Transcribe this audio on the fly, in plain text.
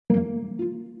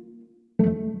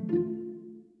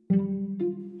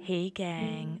Hey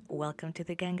gang, welcome to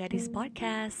the Gangadis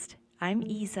podcast. I'm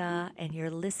Isa and you're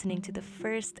listening to the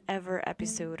first ever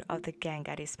episode of the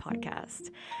Gangadis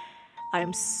podcast.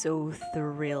 I'm so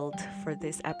thrilled for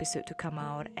this episode to come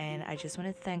out and I just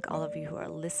want to thank all of you who are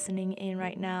listening in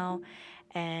right now.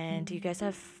 And you guys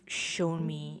have shown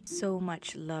me so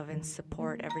much love and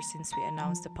support ever since we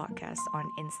announced the podcast on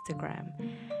Instagram.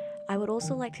 I would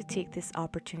also like to take this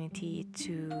opportunity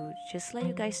to just let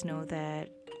you guys know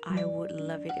that I would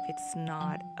love it if it's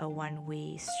not a one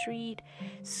way street.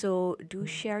 So, do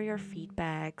share your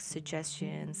feedback,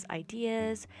 suggestions,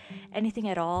 ideas, anything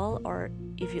at all. Or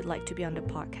if you'd like to be on the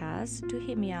podcast, do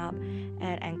hit me up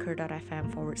at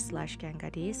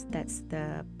anchor.fm/gangadis. That's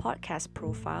the podcast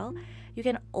profile. You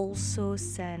can also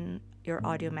send your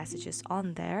audio messages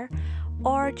on there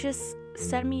or just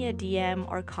send me a DM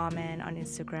or comment on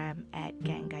Instagram at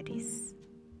Gangadis.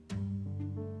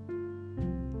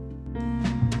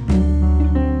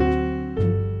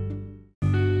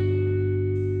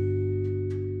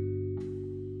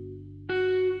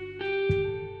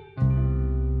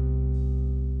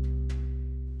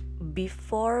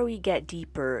 Before we get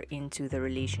deeper into the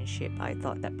relationship, I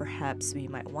thought that perhaps we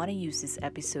might want to use this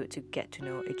episode to get to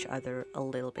know each other a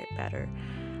little bit better.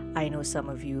 I know some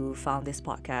of you found this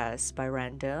podcast by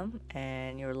random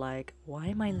and you're like, why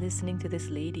am I listening to this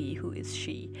lady? Who is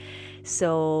she?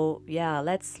 So, yeah,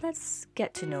 let's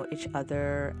get to know each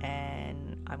other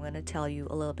and I'm going to tell you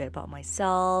a little bit about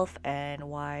myself and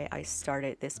why I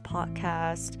started this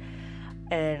podcast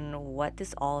and what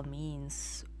this all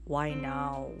means. Why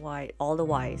now? Why all the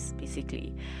whys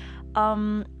basically.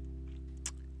 Um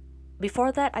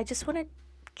Before that, I just want to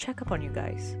check up on you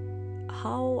guys.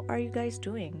 How are you guys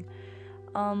doing?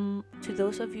 To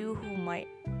those of you who might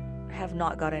have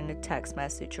not gotten a text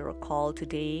message or a call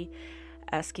today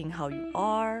asking how you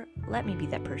are, let me be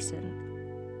that person.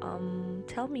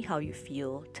 Tell me how you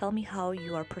feel. Tell me how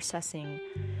you are processing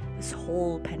this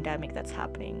whole pandemic that's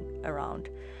happening around.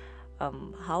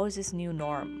 How is this new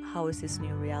norm? How is this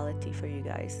new reality for you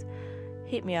guys?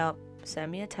 Hit me up,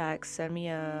 send me a text, send me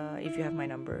if you have my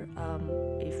number.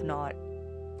 If not,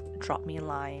 drop me a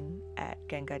line at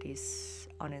Gangadis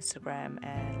on Instagram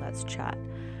and let's chat.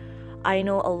 I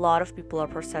know a lot of people are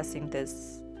processing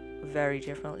this very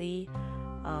differently,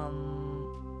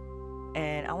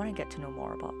 and I want to get to know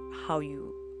more about how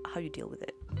you deal with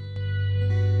it.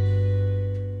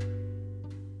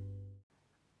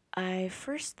 I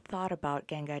first thought about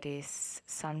Gangadis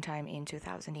sometime in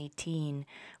 2018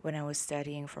 when I was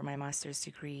studying for my master's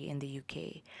degree in the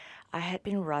UK. I had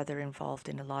been rather involved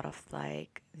in a lot of I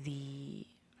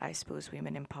suppose,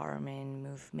 women empowerment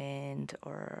movement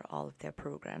or all of their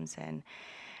programs and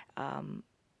um,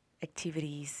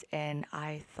 activities, and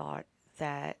I thought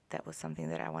that that was something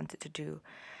that I wanted to do.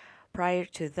 Prior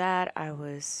to that, I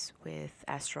was with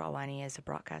Astro Awani as a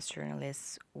broadcast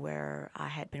journalist, where I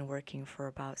had been working for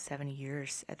about 7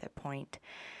 years at that point.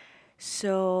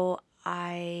 So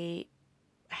I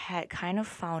had kind of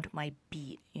found my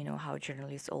beat. You know how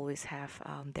journalists always have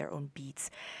their own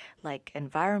beats, like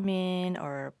environment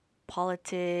or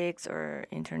politics or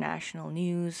international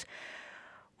news,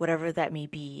 whatever that may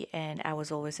be. And I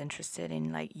was always interested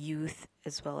in like youth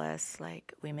as well as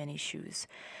like women issues.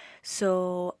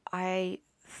 So I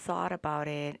thought about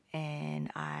it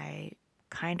and I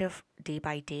kind of day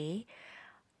by day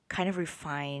kind of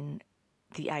refined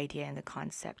the idea and the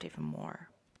concept even more.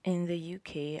 In the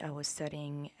UK, I was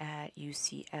studying at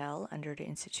UCL under the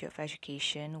Institute of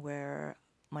Education, where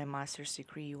my master's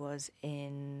degree was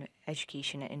in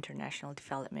education and international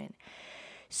development.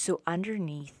 So,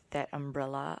 underneath that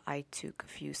umbrella, I took a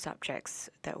few subjects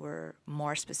that were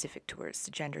more specific towards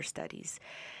gender studies.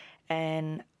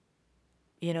 And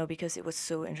because it was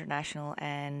so international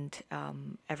and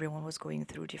everyone was going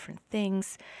through different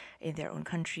things in their own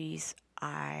countries,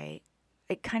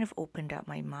 it kind of opened up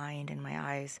my mind and my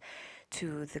eyes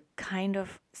to the kind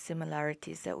of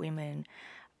similarities that women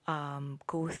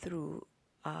go through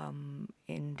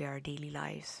in their daily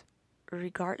lives,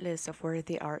 regardless of where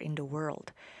they are in the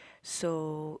world.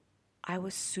 So I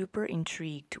was super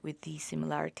intrigued with these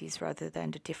similarities rather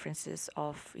than the differences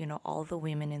of, all the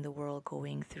women in the world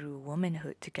going through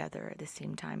womanhood together at the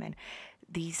same time. And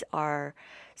these are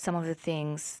some of the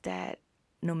things that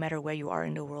no matter where you are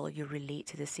in the world, you relate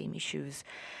to the same issues.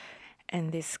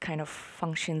 And this kind of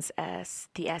functions as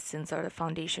the essence or the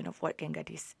foundation of what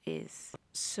Gangadis is.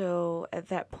 So at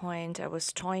that point, I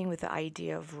was toying with the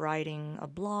idea of writing a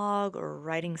blog or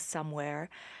writing somewhere,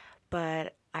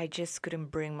 but I just couldn't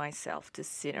bring myself to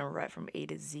sit and write from A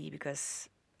to Z because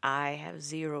I have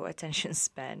zero attention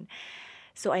span.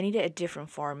 So I needed a different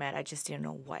format. I just didn't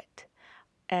know what.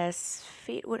 As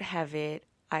fate would have it,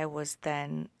 I was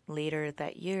then later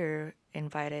that year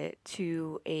invited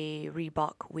to a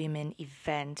Reebok women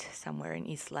event somewhere in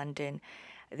East London.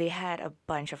 They had a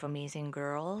bunch of amazing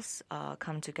girls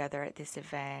come together at this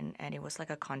event, and it was like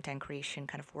a content creation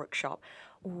kind of workshop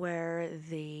where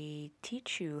they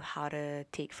teach you how to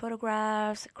take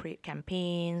photographs, create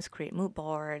campaigns, create mood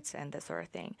boards, and that sort of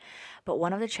thing. But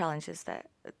one of the challenges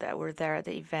that were there at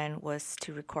the event was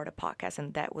to record a podcast,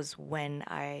 and that was when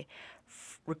I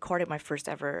recorded my first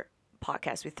ever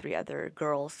podcast with three other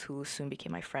girls who soon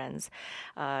became my friends.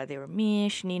 They were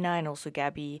Mish, Nina, and also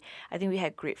Gabby. I think we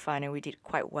had great fun and we did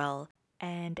quite well.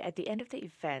 And at the end of the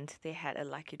event, they had a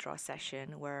lucky draw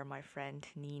session where my friend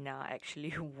Nina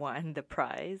actually won the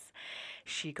prize.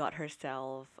 She got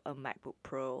herself a MacBook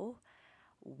Pro,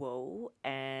 whoa,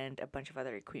 and a bunch of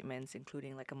other equipments,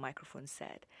 including like a microphone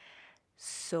set.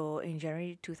 So in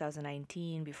January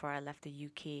 2019, before I left the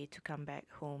UK to come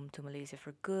back home to Malaysia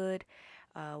for good,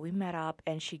 we met up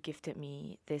and she gifted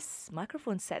me this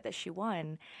microphone set that she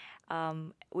won,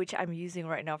 which I'm using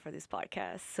right now for this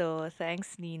podcast. So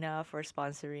thanks, Nina, for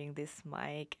sponsoring this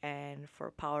mic and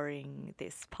for powering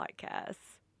this podcast.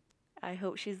 I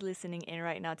hope she's listening in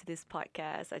right now to this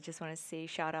podcast. I just want to say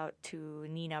shout out to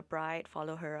Nina Bright.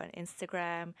 Follow her on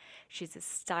Instagram. She's a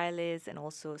stylist and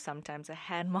also sometimes a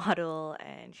hand model,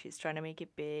 and she's trying to make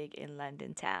it big in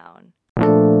London town.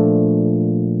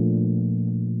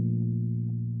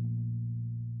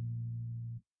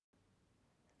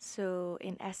 So,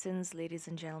 in essence, ladies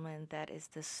and gentlemen, that is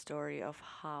the story of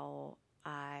how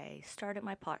I started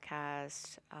my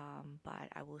podcast. But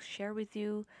I will share with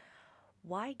you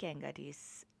why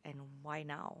Gangadis and why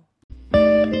now.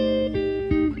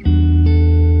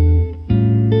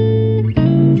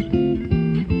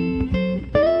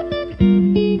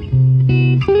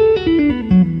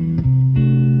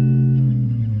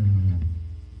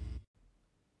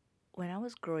 When I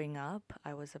was growing up,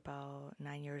 I was about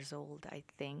 9 years old, I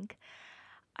think.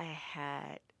 I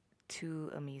had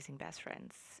two amazing best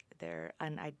friends. They're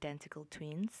unidentical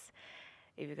twins.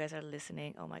 If you guys are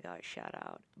listening, oh my god, shout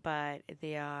out. But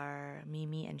they are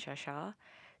Mimi and Shasha.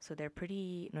 So they're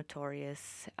pretty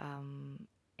notorious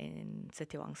in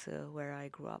Setiawangsa, where I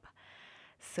grew up.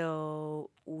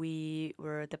 So we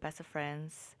were the best of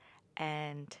friends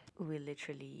and we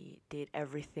literally did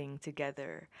everything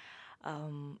together.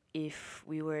 If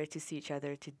we were to see each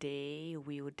other today,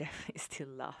 we would definitely still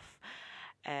laugh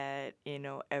at,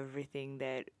 everything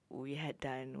that we had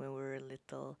done when we were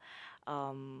little.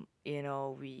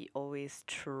 We always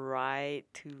try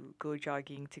to go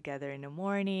jogging together in the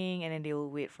morning, and then they will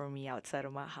wait for me outside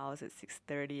of my house at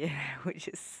 6:30, and I would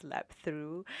just slap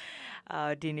through.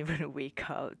 Didn't even wake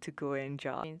up to go and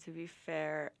jog. I mean, to be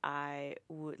fair, I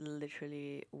would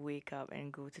literally wake up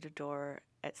and go to the door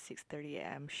at 6:30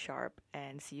 a.m. sharp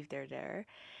and see if they're there.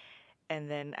 And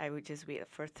then I would just wait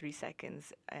for 3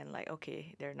 seconds and like,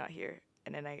 okay, they're not here.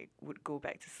 And then I would go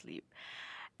back to sleep.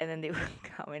 And then they would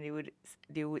come and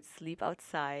they would sleep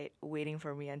outside waiting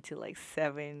for me until like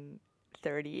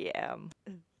 7:30 a.m.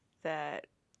 That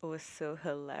was so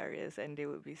hilarious and they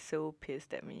would be so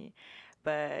pissed at me.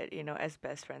 But, as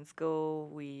best friends go,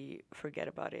 we forget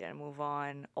about it and move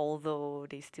on, although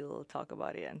they still talk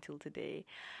about it until today.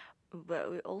 But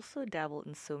we also dabbled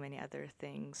in so many other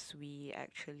things. We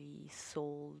actually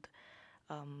sold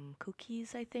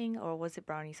cookies, I think, or was it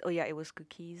brownies? Oh yeah, it was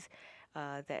cookies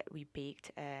that we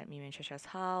baked at Mimi and Shasha's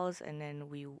house, and then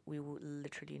we would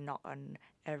literally knock on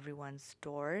everyone's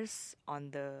doors on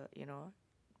the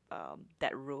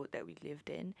that road that we lived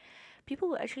in. People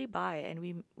would actually buy, and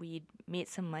we made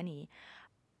some money.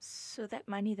 So that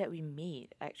money that we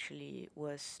made actually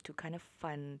was to kind of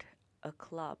fund a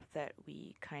club that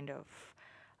we kind of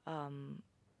um,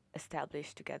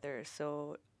 established together.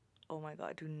 So, oh my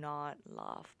God, do not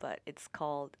laugh, but it's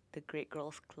called the Great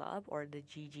Girls Club or the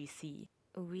GGC.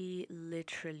 We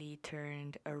literally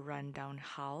turned a rundown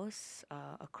house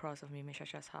across of Mimi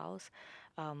Shasha's house.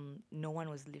 No one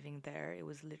was living there. It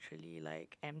was literally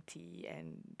like empty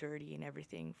and dirty and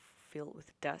everything filled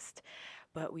with dust.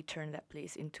 But we turned that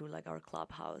place into like our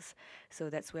clubhouse. So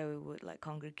that's where we would like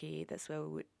congregate. That's where we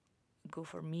would go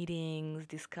for meetings,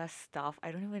 discuss stuff.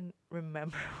 I don't even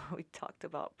remember what we talked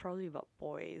about. Probably about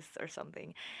boys or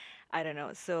something. I don't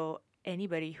know. So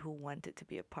anybody who wanted to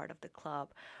be a part of the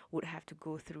club would have to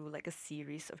go through like a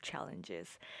series of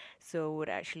challenges. So would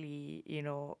actually,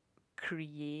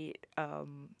 create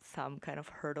some kind of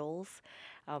hurdles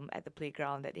at the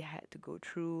playground that they had to go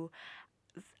through.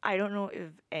 I don't know if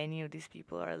any of these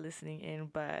people are listening in,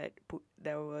 but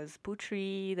there was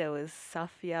Putri, there was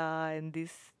Safia, and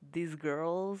these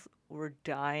girls were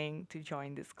dying to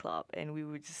join this club, and we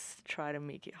would just try to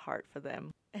make it hard for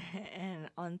them. And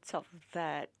on top of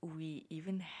that, we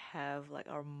even have like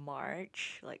our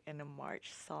march, like in a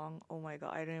march song. Oh my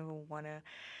God, I don't even want to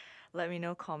let me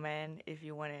know comment if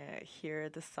you want to hear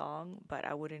the song, but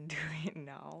I wouldn't do it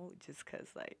now just because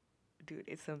like, dude,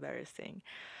 it's embarrassing.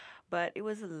 But it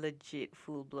was a legit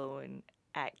full blown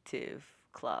active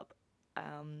club.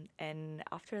 And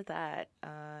after that,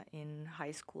 in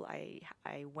high school,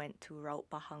 I went to Raut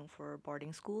Pahang for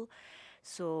boarding school,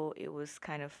 so it was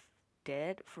kind of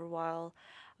dead for a while.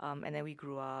 And then we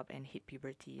grew up and hit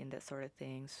puberty and that sort of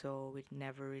thing, so we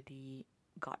never really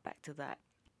got back to that.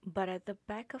 But at the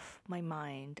back of my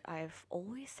mind, I've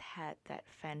always had that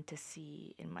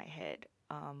fantasy in my head,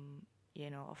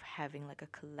 of having like a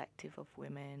collective of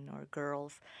women or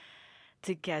girls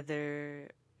together,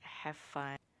 have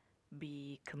fun,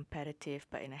 be competitive,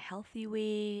 but in a healthy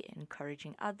way,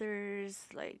 encouraging others,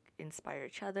 like inspire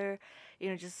each other,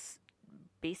 just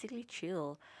basically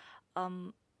chill.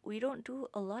 Um, we don't do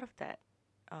a lot of that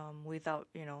without,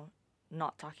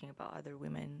 not talking about other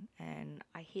women, and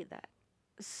I hate that.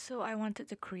 So I wanted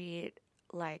to create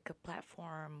like a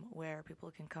platform where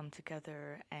people can come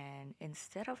together and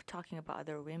instead of talking about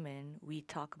other women, we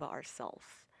talk about ourselves.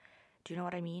 Do you know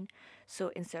what I mean?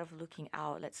 So instead of looking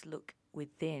out, let's look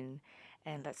within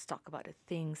and let's talk about the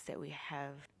things that we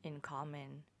have in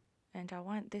common. And I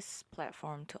want this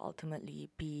platform to ultimately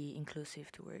be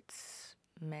inclusive towards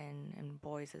men and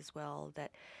boys as well,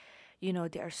 that,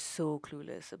 they are so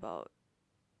clueless about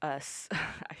us,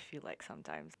 I feel like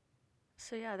sometimes.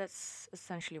 So yeah, that's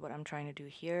essentially what I'm trying to do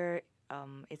here.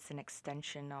 It's an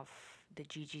extension of the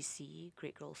GGC,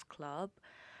 Great Girls Club,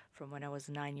 from when I was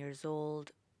 9 years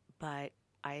old, but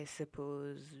I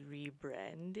suppose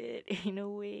rebranded in a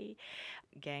way.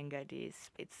 Gang Gadis.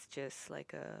 It's just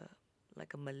like a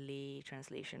Malay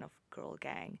translation of girl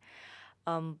gang.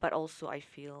 But also I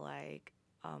feel like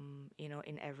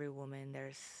in every woman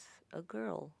there's a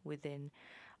girl within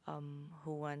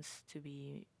who wants to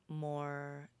be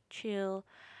more chill,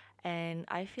 and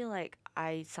I feel like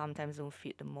I sometimes don't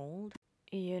fit the mold.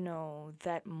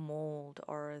 That mold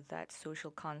or that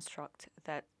social construct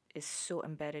that is so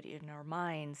embedded in our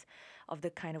minds of the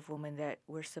kind of woman that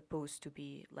we're supposed to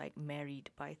be, like married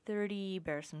by 30,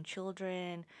 bear some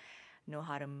children, know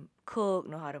how to cook,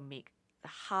 know how to make the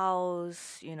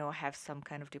house, have some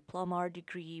kind of diploma or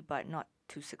degree, but not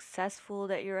too successful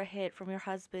that you're ahead from your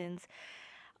husbands.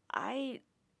 I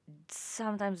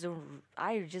sometimes don't,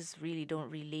 I just really don't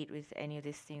relate with any of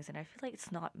these things, and I feel like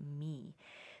it's not me.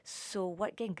 So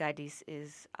what Gengadis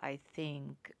is, I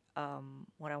think,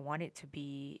 what I want it to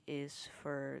be is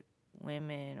for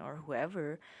women or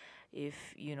whoever,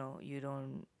 if you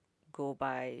don't go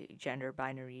by gender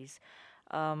binaries,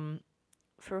 um,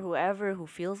 for whoever who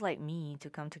feels like me to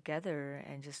come together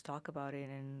and just talk about it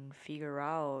and figure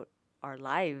out our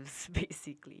lives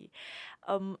basically.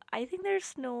 I think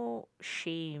there's no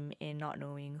shame in not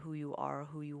knowing who you are,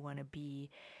 who you want to be,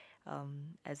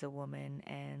 as a woman.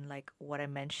 And like what I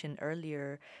mentioned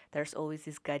earlier, there's always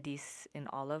this gadis in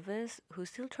all of us who's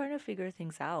still trying to figure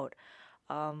things out.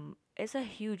 It's a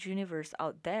huge universe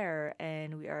out there,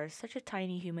 and we are such a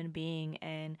tiny human being,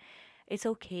 and it's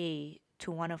okay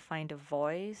to want to find a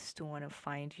voice, to want to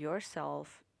find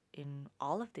yourself in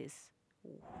all of this,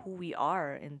 who we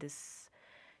are in this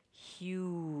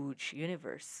huge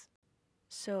universe.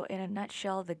 So, in a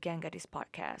nutshell, the Gangadis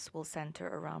podcast will center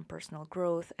around personal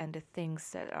growth and the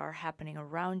things that are happening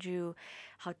around you,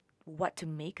 how what to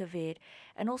make of it,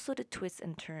 and also the twists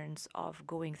and turns of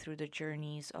going through the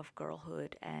journeys of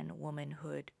girlhood and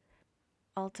womanhood.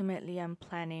 Ultimately, I'm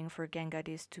planning for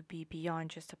Gangadis to be beyond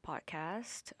just a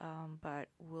podcast, but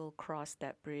we'll cross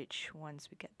that bridge once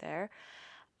we get there.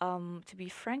 To be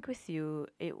frank with you,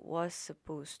 it was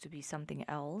supposed to be something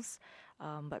else,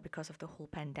 but because of the whole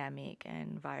pandemic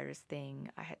and virus thing,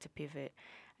 I had to pivot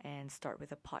and start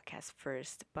with a podcast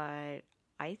first. But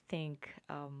I think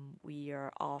we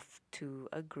are off to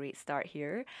a great start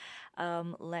here.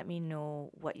 Let me know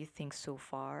what you think so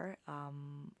far.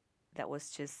 That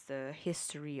was just the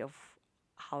history of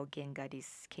how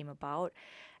Gengadis came about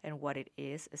and what it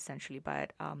is essentially.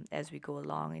 But as we go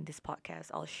along in this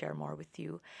podcast, I'll share more with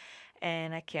you.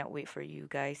 And I can't wait for you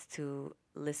guys to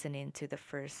listen into the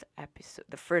first episode,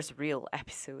 the first real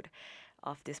episode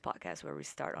of this podcast where we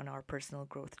start on our personal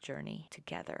growth journey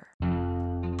together.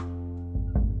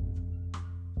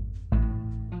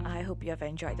 I I hope you have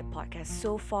enjoyed the podcast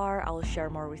so far. I will share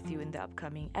more with you in the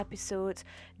upcoming episodes.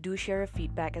 Do share your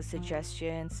feedback and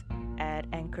suggestions at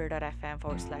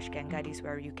anchor.fm/gangadis,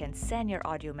 where you can send your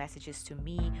audio messages to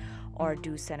me, or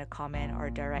do send a comment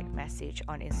or direct message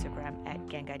on Instagram at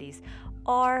gangadis.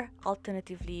 Or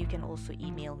alternatively, you can also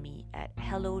email me at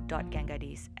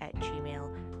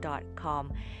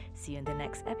hello.gangadis@gmail.com. See you in the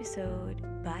next episode.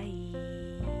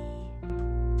 Bye.